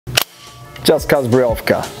Just cause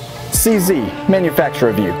Bryovka. CZ, manufacturer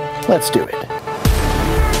review. Let's do it.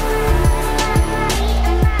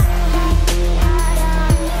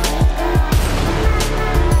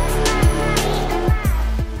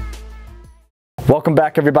 Welcome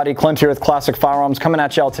back everybody, Clint here with Classic Firearms, coming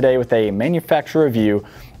at y'all today with a manufacturer review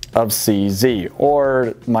of CZ,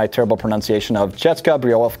 or my terrible pronunciation of Czeska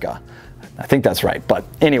Bryovka. I think that's right, but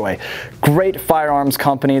anyway, great firearms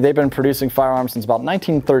company. They've been producing firearms since about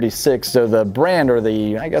 1936, so the brand, or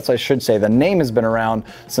I guess I should say, the name has been around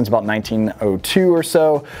since about 1902 or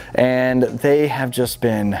so, and they have just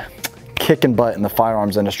been kicking butt in the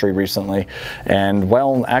firearms industry recently, and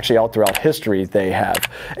well, actually all throughout history they have.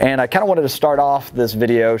 And I kind of wanted to start off this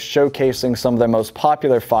video showcasing some of their most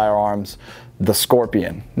popular firearms, the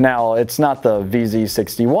Scorpion. Now, it's not the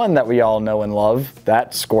VZ61 that we all know and love.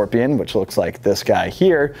 That Scorpion, which looks like this guy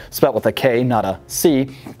here, spelled with a K, not a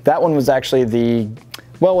C. That one was actually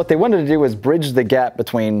what they wanted to do was bridge the gap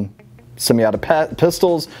between semi-auto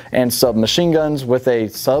pistols and submachine guns with a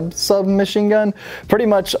sub-machine gun. Pretty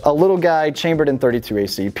much a little guy chambered in 32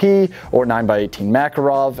 ACP or 9x18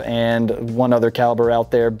 Makarov and one other caliber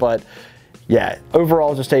out there, but yeah,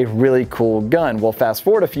 overall just a really cool gun. Well, fast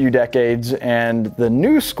forward a few decades and the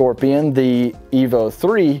new Scorpion, the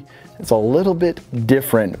EVO3, it's a little bit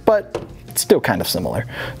different, but it's still kind of similar.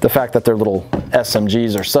 The fact that they're little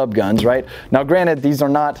SMGs or subguns, right? Now granted, these are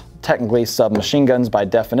not technically submachine guns by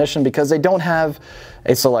definition because they don't have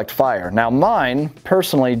a select fire. Now mine,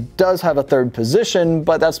 personally, does have a third position,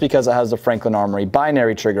 but that's because it has the Franklin Armory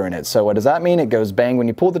binary trigger in it. So what does that mean? It goes bang when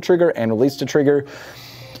you pull the trigger and release the trigger,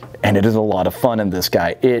 and it is a lot of fun in this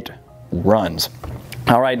guy. It runs.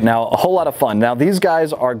 All right, now a whole lot of fun. Now these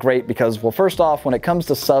guys are great because, well, first off, when it comes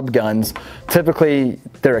to sub guns, typically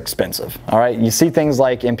they're expensive. All right, you see things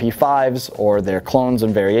like MP5s or their clones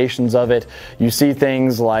and variations of it. You see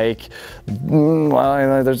things like,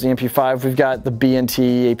 well, there's the MP5. We've got the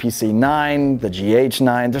B&T APC9, the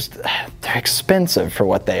GH9. They're expensive for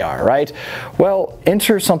what they are, right? Well,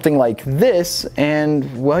 enter something like this,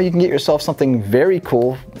 and well, you can get yourself something very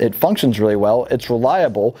cool. It functions really well. It's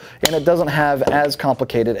reliable, and it doesn't have as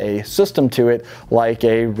complicated a system to it like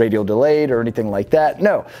a radial delayed or anything like that.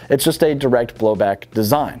 No, it's just a direct blowback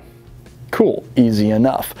design. Cool, easy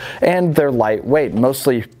enough. And they're lightweight,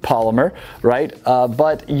 mostly polymer, right?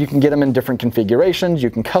 But you can get them in different configurations. You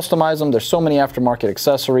can customize them. There's so many aftermarket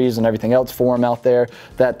accessories and everything else for them out there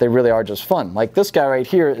that they really are just fun. Like this guy right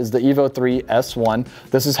here is the EVO3 S1.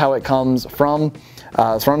 This is how it comes from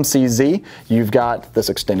CZ. You've got this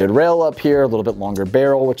extended rail up here, a little bit longer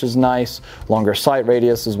barrel, which is nice. Longer sight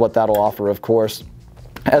radius is what that'll offer, of course.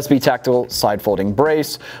 SB tactile side folding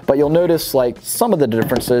brace, but you'll notice like some of the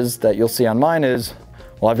differences that you'll see on mine is,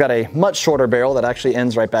 well, I've got a much shorter barrel that actually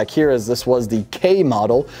ends right back here, as this was the K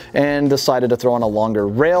model, and decided to throw on a longer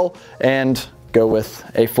rail and go with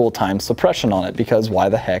a full-time suppression on it, because why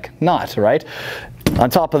the heck not, right? On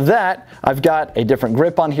top of that, I've got a different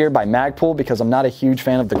grip on here by Magpul because I'm not a huge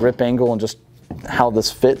fan of the grip angle and just how this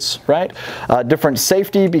fits, right? Different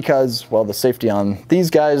safety because, well, the safety on these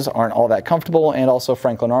guys aren't all that comfortable, and also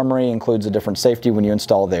Franklin Armory includes a different safety when you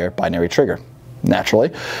install their binary trigger, naturally.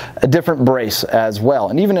 A different brace as well,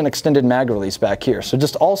 and even an extended mag release back here. So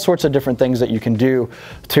just all sorts of different things that you can do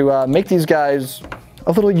to make these guys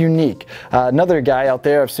a little unique. Another guy out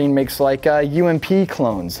there I've seen makes like UMP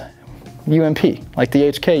clones. UMP, like the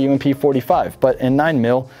HK UMP 45, but in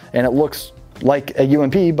 9mm, and it looks like a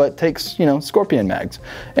UMP, but takes, you know, Scorpion mags.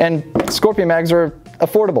 And Scorpion mags are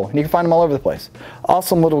affordable, and you can find them all over the place.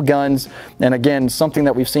 Awesome little guns, and again, something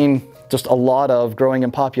that we've seen just a lot of growing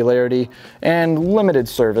in popularity and limited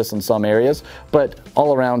service in some areas, but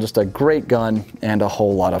all around just a great gun and a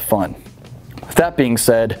whole lot of fun. With that being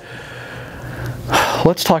said,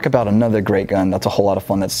 let's talk about another great gun that's a whole lot of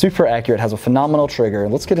fun, that's super accurate, has a phenomenal trigger.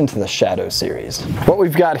 Let's get into the Shadow series. What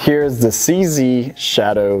we've got here is the CZ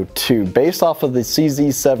Shadow 2, based off of the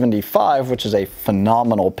CZ75, which is a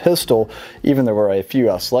phenomenal pistol. Even there were a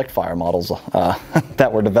few select fire models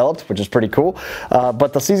that were developed, which is pretty cool.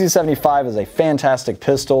 But the CZ75 is a fantastic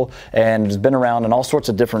pistol and has been around in all sorts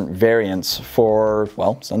of different variants for,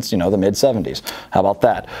 well, since, you know, the mid-70s. How about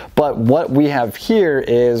that? But what we have here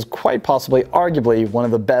is quite possibly, arguably, one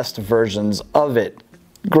of the best versions of it.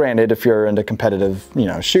 Granted, if you're into competitive, you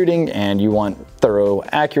know, shooting and you want thorough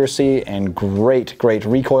accuracy and great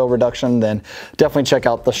recoil reduction, then definitely check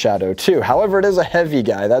out the Shadow 2. However, it is a heavy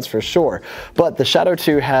guy, that's for sure. But the Shadow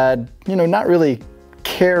 2 had, you know, not really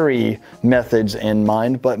carry methods in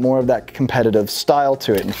mind, but more of that competitive style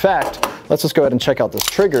to it. In fact, let's just go ahead and check out this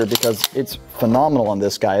trigger because it's phenomenal on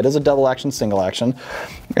this guy. It is a double action, single action,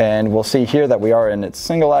 and we'll see here that we are in its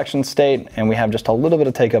single action state, and we have just a little bit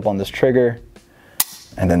of take up on this trigger,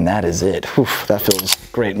 and then that is it. Whew, that feels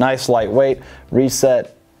great. Nice lightweight,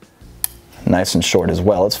 reset, nice and short as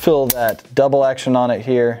well. Let's feel that double action on it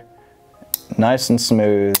here. Nice and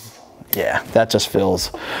smooth. Yeah, that just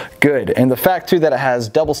feels good. And the fact too that it has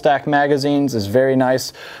double stack magazines is very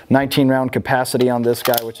nice. 19 round capacity on this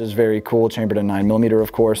guy, which is very cool. Chambered in 9mm,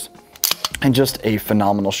 of course. And just a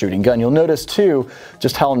phenomenal shooting gun. You'll notice too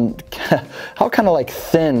just how kind of like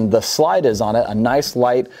thin the slide is on it. A nice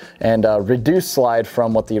light and reduced slide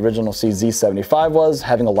from what the original CZ75 was.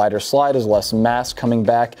 Having a lighter slide is less mass coming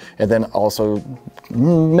back, and then also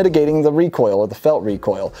mitigating the recoil or the felt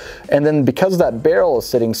recoil. And then because that barrel is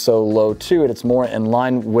sitting so low too, it's more in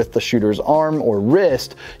line with the shooter's arm or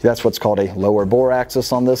wrist. That's what's called a lower bore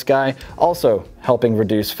axis on this guy. Also helping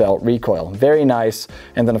reduce felt recoil. Very nice.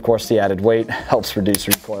 And then of course the added weight helps reduce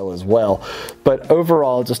recoil as well. But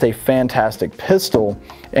overall, just a fantastic pistol,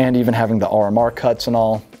 and even having the RMR cuts and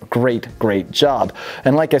all, great job.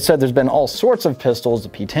 And like I said, there's been all sorts of pistols, the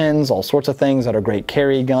P10s, all sorts of things that are great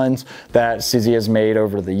carry guns that CZ has made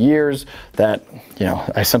over the years that, you know,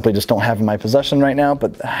 I simply just don't have in my possession right now,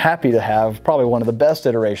 but happy to have probably one of the best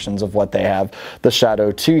iterations of what they have, the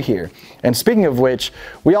Shadow 2 here. And speaking of which,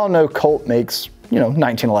 we all know Colt makes, you know,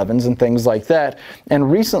 1911s and things like that.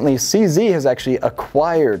 And recently CZ has actually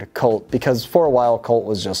acquired Colt because for a while Colt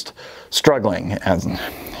was just struggling, as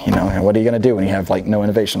you know, what are you going to do when you have like no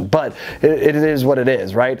innovation? But it is what it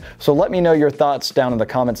is, right? So let me know your thoughts down in the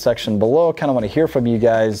comments section below. Kind of want to hear from you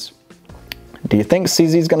guys. Do you think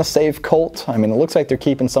CZ is going to save Colt? I mean, it looks like they're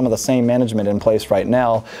keeping some of the same management in place right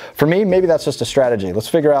now. For me, maybe that's just a strategy. Let's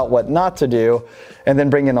figure out what not to do and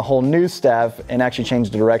then bring in a whole new staff and actually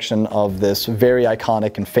change the direction of this very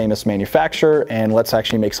iconic and famous manufacturer, and let's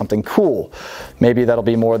actually make something cool. Maybe that'll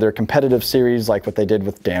be more of their competitive series like what they did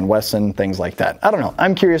with Dan Wesson, things like that. I don't know.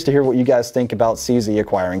 I'm curious to hear what you guys think about CZ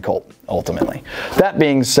acquiring Colt ultimately. That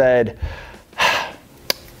being said,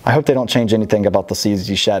 I hope they don't change anything about the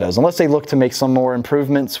CZ Shadows, unless they look to make some more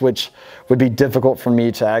improvements, which would be difficult for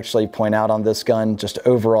me to actually point out on this gun. Just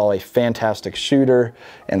overall a fantastic shooter,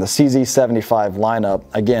 and the CZ75 lineup,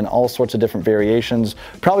 again, all sorts of different variations.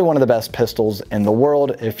 Probably one of the best pistols in the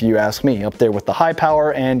world, if you ask me, up there with the high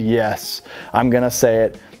power, and yes, I'm gonna say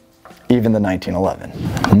it, even the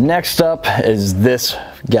 1911. Next up is this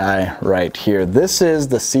guy right here. This is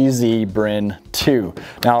the CZ Bren 2.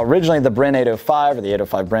 Now originally the Bren 805 or the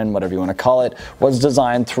 805 Bren, whatever you want to call it, was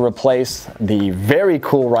designed to replace the very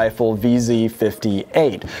cool rifle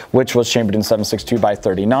VZ58, which was chambered in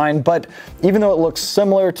 7.62x39. But even though it looks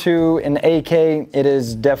similar to an AK, it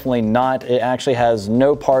is definitely not. It actually has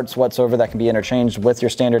no parts whatsoever that can be interchanged with your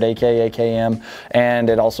standard AK, AKM, and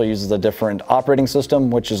it also uses a different operating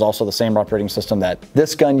system, which is also the same operating system that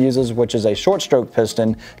this gun uses, which is a short stroke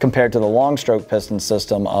piston compared to the long stroke piston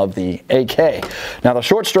system of the AK. Now the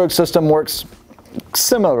short stroke system works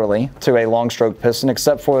similarly to a long stroke piston,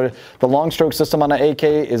 except for the long stroke system on an AK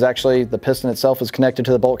is actually, the piston itself is connected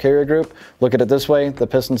to the bolt carrier group. Look at it this way, the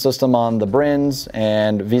piston system on the Brens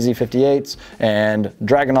and VZ58s and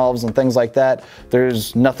Dragunovs and things like that,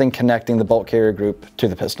 there's nothing connecting the bolt carrier group to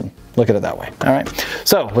the piston. Look at it that way. All right.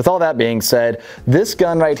 So with all that being said, this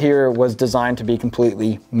gun right here was designed to be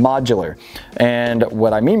completely modular. And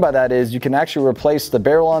what I mean by that is you can actually replace the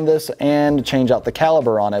barrel on this and change out the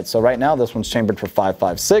caliber on it. So right now this one's chambered for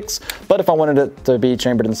 5.56, but if I wanted it to be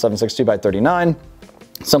chambered in 7.62x39,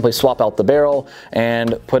 simply swap out the barrel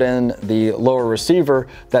and put in the lower receiver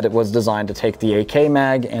that it was designed to take the AK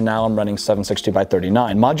mag, and now I'm running 7.62x39.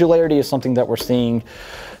 Modularity is something that we're seeing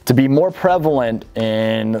to be more prevalent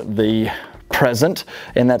in the present,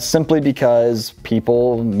 and that's simply because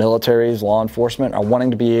people, militaries, law enforcement are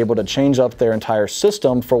wanting to be able to change up their entire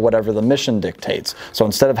system for whatever the mission dictates. So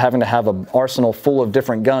instead of having to have an arsenal full of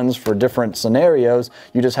different guns for different scenarios,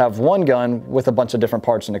 you just have one gun with a bunch of different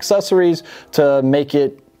parts and accessories to make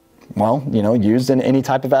it, well, you know, used in any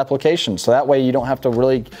type of application. So that way you don't have to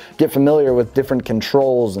really get familiar with different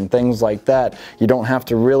controls and things like that. You don't have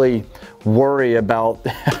to really worry about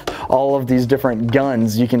all of these different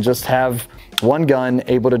guns. You can just have one gun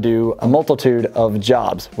able to do a multitude of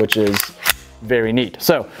jobs, which is very neat.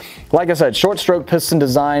 So, like I said, short stroke piston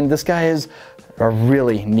design. This guy is a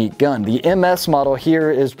really neat gun. The MS model here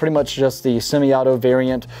is pretty much just the semi-auto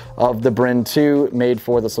variant of the Bren 2 made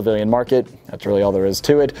for the civilian market. That's really all there is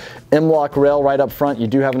to it. M-lock rail right up front. You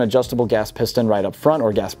do have an adjustable gas piston right up front,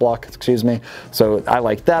 or gas block, excuse me. So I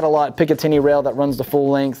like that a lot. Picatinny rail that runs the full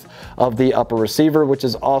length of the upper receiver, which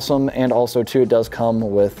is awesome. And also too, it does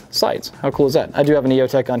come with sights. How cool is that? I do have an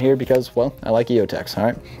EOTech on here because, well, I like EOTechs, all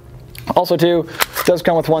right? Also too, it does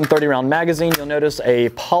come with one 30-round magazine. You'll notice a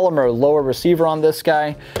polymer lower receiver on this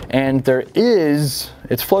guy, and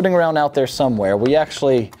it's floating around out there somewhere. We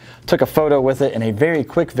actually took a photo with it in a very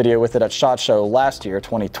quick video with it at SHOT Show last year,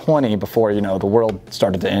 2020, before, you know, the world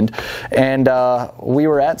started to end. And we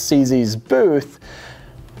were at CZ's booth,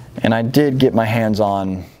 and I did get my hands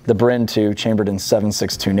on the Bren 2 chambered in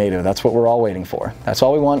 7.62 NATO. That's what we're all waiting for. That's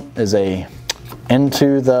all we want, is a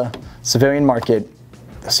into the civilian market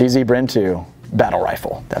the CZ Bren 2 battle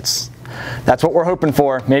rifle. That's what we're hoping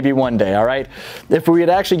for, maybe one day, all right? If we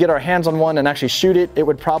would actually get our hands on one and actually shoot it, it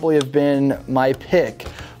would probably have been my pick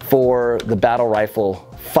for the battle rifle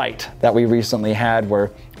fight that we recently had,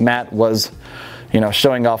 where Matt was, you know,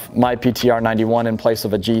 showing off my PTR 91 in place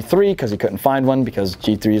of a G3 because he couldn't find one because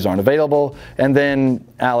G3s aren't available. And then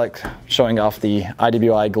Alec showing off the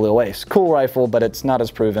IWI Galil Ace. Cool rifle, but it's not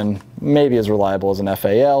as proven, maybe as reliable as an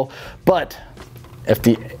FAL. But if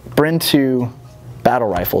the Bren 2 battle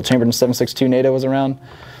rifle chambered in 7.62 NATO was around,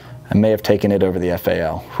 I may have taken it over the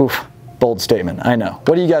FAL. Whew, bold statement, I know.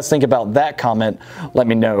 What do you guys think about that comment? Let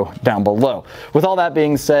me know down below. With all that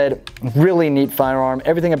being said, really neat firearm.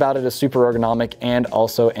 Everything about it is super ergonomic and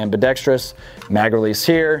also ambidextrous. Mag release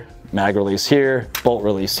here, mag release here, bolt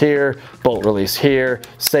release here, bolt release here,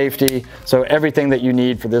 safety. So everything that you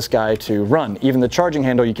need for this guy to run. Even the charging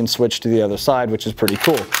handle you can switch to the other side, which is pretty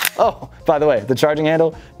cool. Oh, by the way, the charging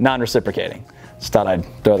handle, non-reciprocating. Just thought I'd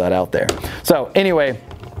throw that out there. So anyway,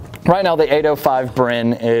 right now the 805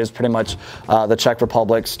 Bren is pretty much the Czech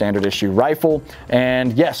Republic standard issue rifle.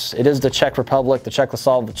 And yes, it is the Czech Republic. The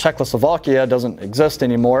Czechoslovakia doesn't exist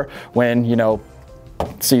anymore when, you know,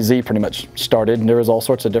 CZ pretty much started, and there was all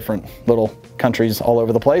sorts of different little countries all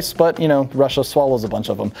over the place, but you know, Russia swallows a bunch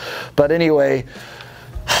of them. But anyway,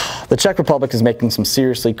 the Czech Republic is making some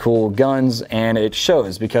seriously cool guns, and it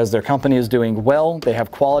shows because their company is doing well. They have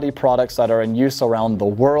quality products that are in use around the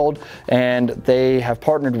world, and they have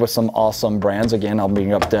partnered with some awesome brands. Again, I'll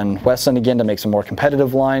bring up Den Wesson again to make some more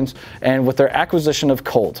competitive lines. And with their acquisition of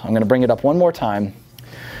Colt, I'm going to bring it up one more time,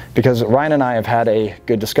 because Ryan and I have had a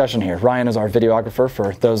good discussion here. Ryan is our videographer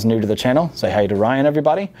for those new to the channel. Say hey to Ryan,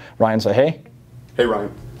 everybody. Ryan, say hey. Hey,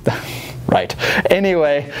 Ryan. Right.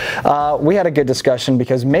 Anyway, we had a good discussion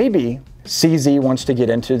because maybe CZ wants to get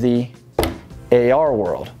into the AR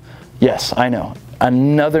world. Yes, I know.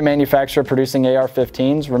 Another manufacturer producing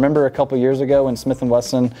AR-15s. Remember a couple years ago when Smith &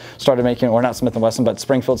 Wesson started making, or not Smith & Wesson, but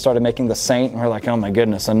Springfield started making the Saint, and we're like, oh my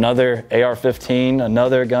goodness, another AR-15,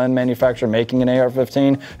 another gun manufacturer making an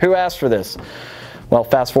AR-15? Who asked for this? Well,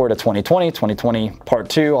 fast forward to 2020 Part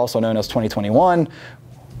 2, also known as 2021.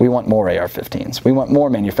 We want more AR-15s. We want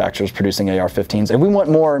more manufacturers producing AR-15s, and we want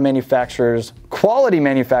more manufacturers, quality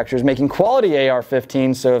manufacturers, making quality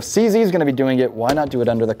AR-15s. So if CZ is going to be doing it, why not do it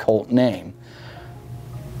under the Colt name?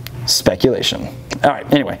 Speculation. All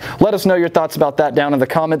right, anyway, let us know your thoughts about that down in the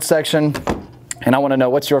comments section. And I want to know,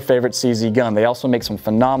 what's your favorite CZ gun? They also make some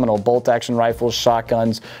phenomenal bolt action rifles,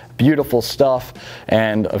 shotguns, beautiful stuff.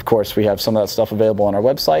 And of course, we have some of that stuff available on our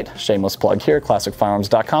website. Shameless plug here,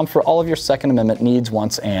 classicfirearms.com, for all of your Second Amendment needs,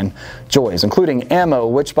 wants, and joys, including ammo,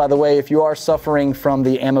 which, by the way, if you are suffering from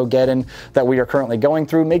the ammo-geddon that we are currently going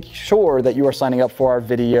through, make sure that you are signing up for our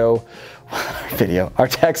our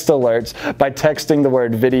text alerts by texting the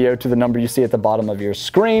word video to the number you see at the bottom of your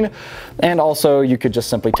screen. And also, you could just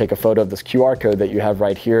simply take a photo of this QR code that you have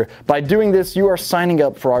right here. By doing this, you are signing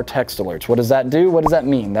up for our text alerts. What does that do? What does that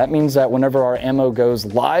mean? That means that whenever our ammo goes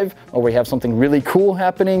live or we have something really cool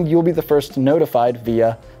happening, you'll be the first notified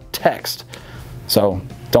via text. So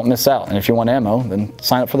don't miss out. And if you want ammo, then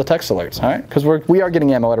sign up for the text alerts, all right? Because we are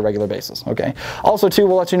getting ammo at a regular basis, okay? Also, too,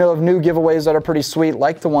 we'll let you know of new giveaways that are pretty sweet,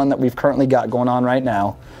 like the one that we've currently got going on right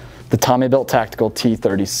now, the Tommy Built Tactical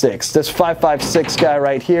T36. This 5.56 guy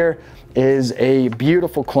right here is a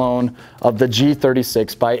beautiful clone of the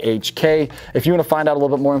G36 by HK. If you want to find out a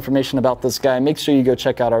little bit more information about this guy, make sure you go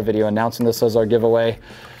check out our video announcing this as our giveaway.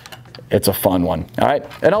 It's a fun one, all right?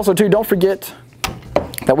 And also, too, don't forget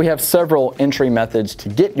that we have several entry methods to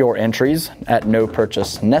get your entries at no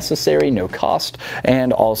purchase necessary, no cost.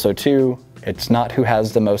 And also, too, it's not who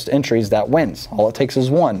has the most entries that wins. All it takes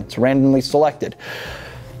is one. It's randomly selected.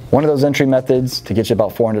 One of those entry methods to get you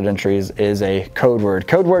about 400 entries is a code word.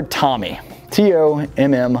 Code word Tommy,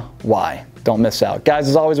 T-O-M-M-Y. don't miss out. Guys,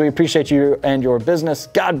 as always, we appreciate you and your business.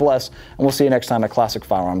 God bless, and we'll see you next time at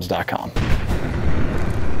ClassicFirearms.com.